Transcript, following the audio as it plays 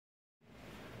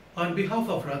On behalf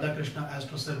of Radha Krishna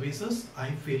Astro Services, I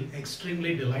feel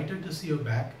extremely delighted to see you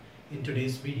back in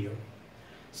today's video.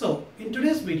 So, in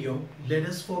today's video, let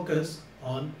us focus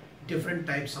on different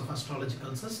types of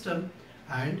astrological system,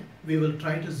 and we will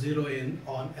try to zero in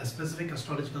on a specific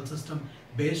astrological system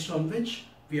based on which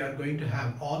we are going to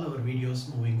have all our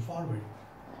videos moving forward.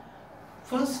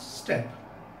 First step,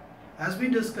 as we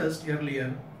discussed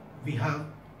earlier, we have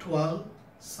 12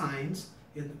 signs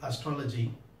in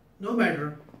astrology. No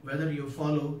matter whether you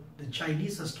follow the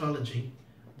Chinese astrology,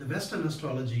 the Western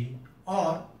astrology,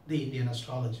 or the Indian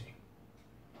astrology.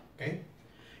 Okay?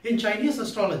 In Chinese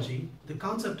astrology, the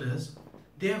concept is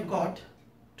they have got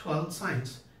 12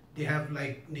 signs. They have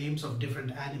like names of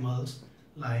different animals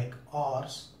like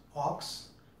horse, ox,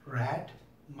 rat,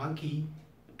 monkey,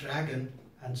 dragon,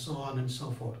 and so on and so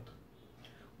forth.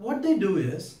 What they do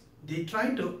is they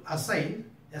try to assign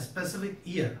a specific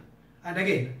year. And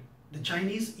again, the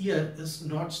Chinese year is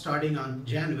not starting on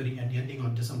January and ending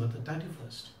on December the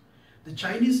 31st. The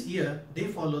Chinese year, they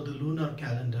follow the lunar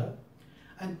calendar.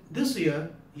 And this year,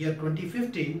 year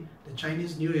 2015, the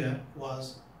Chinese New Year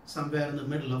was somewhere in the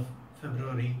middle of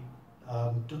February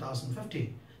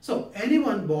 2015. So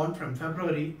anyone born from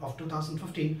February of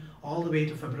 2015 all the way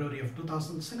to February of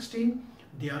 2016,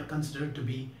 they are considered to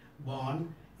be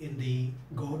born in the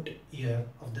goat year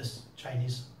of this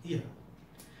Chinese year.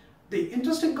 The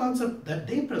interesting concept that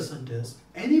they present is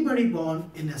anybody born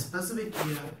in a specific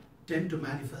year tend to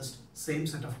manifest same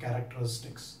set of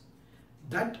characteristics.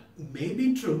 That may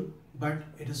be true, but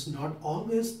it is not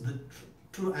always the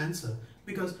true answer,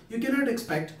 because you cannot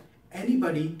expect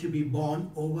anybody to be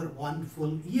born over one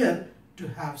full year to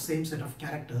have same set of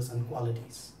characters and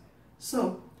qualities.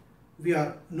 So we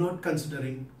are not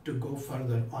considering to go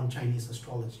further on Chinese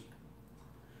astrology.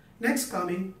 Next,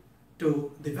 coming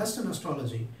to the Western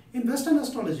astrology. In Western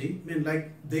astrology, I mean, like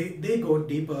they go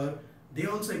deeper. They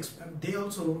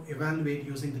also evaluate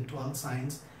using the 12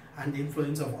 signs and the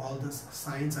influence of all the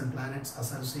signs and planets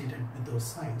associated with those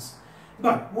signs.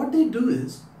 But what they do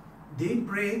is they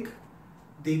break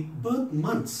the birth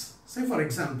months. Say for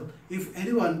example, if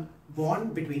anyone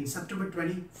born between September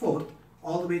 24th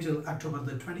all the way till October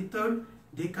the 23rd,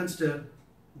 they consider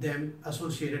them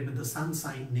associated with the sun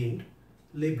sign named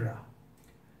Libra.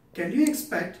 Can you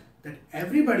expect that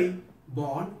everybody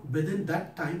born within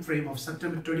that time frame of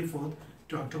September 24th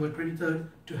to October 23rd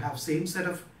to have same set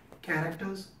of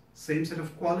characters, same set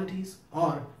of qualities?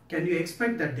 Or can you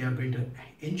expect that they are going to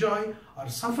enjoy or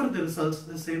suffer the results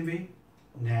the same way?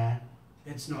 Nah,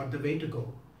 it's not the way to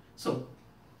go. So,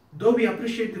 though we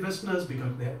appreciate the Westerners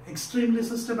because they are extremely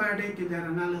systematic in their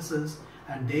analysis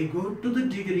and they go to the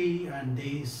degree and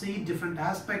they see different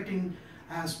aspects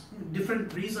as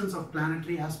different reasons of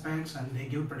planetary aspects and they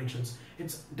give predictions.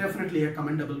 It's definitely a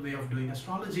commendable way of doing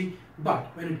astrology,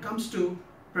 but when it comes to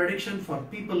prediction for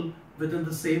people within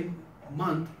the same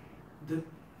month,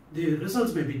 the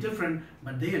results may be different,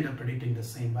 but they end up predicting the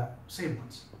same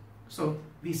ones. So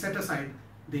we set aside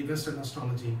the Western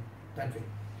astrology that way.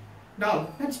 Now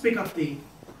let's pick up the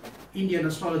Indian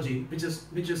astrology,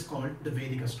 which is called the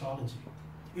Vedic astrology.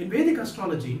 In Vedic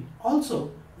astrology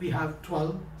also we have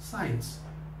 12 signs.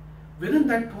 Within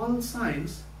that 12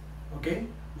 signs, okay,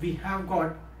 we have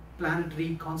got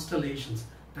planetary constellations.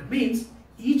 That means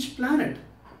each planet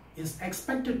is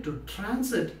expected to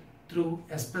transit through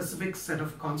a specific set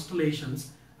of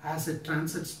constellations as it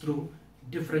transits through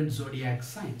different zodiac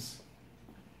signs.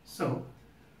 So,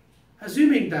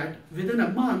 assuming that within a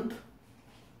month,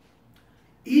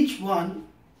 each one,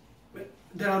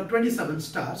 there are 27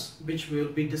 stars, which we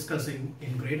will be discussing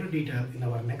in greater detail in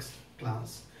our next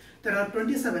class. There are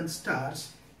 27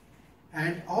 stars,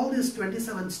 and all these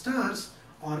 27 stars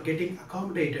are getting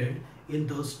accommodated in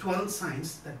those 12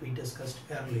 signs that we discussed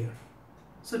earlier.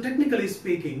 So technically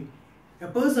speaking, a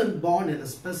person born in a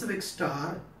specific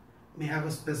star may have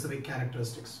a specific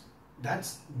characteristics.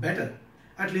 That's better.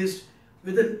 At least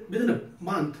within a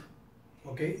month,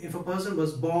 okay, if a person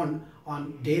was born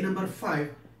on day number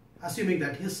 5, assuming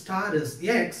that his star is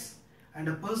X, and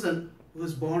a person who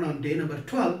is born on day number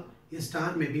 12, his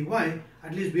star may be Y,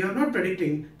 at least we are not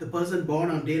predicting the person born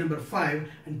on day number 5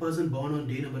 and person born on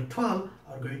day number 12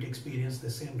 are going to experience the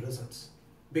same results,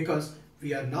 because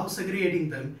we are now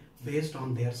segregating them based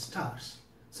on their stars.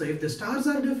 So if the stars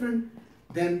are different,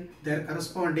 then their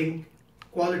corresponding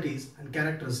qualities and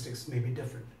characteristics may be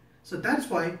different. So that's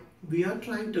why we are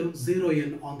trying to zero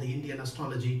in on the Indian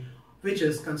astrology, which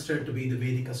is considered to be the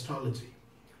Vedic astrology.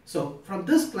 So from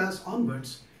this class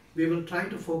onwards, we will try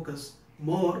to focus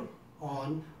more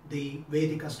on the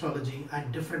Vedic astrology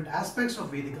and different aspects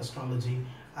of Vedic astrology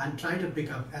and try to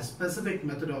pick up a specific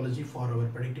methodology for our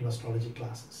predictive astrology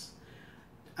classes.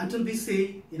 Until we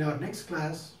see in our next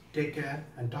class, take care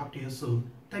and talk to you soon.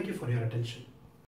 Thank you for your attention.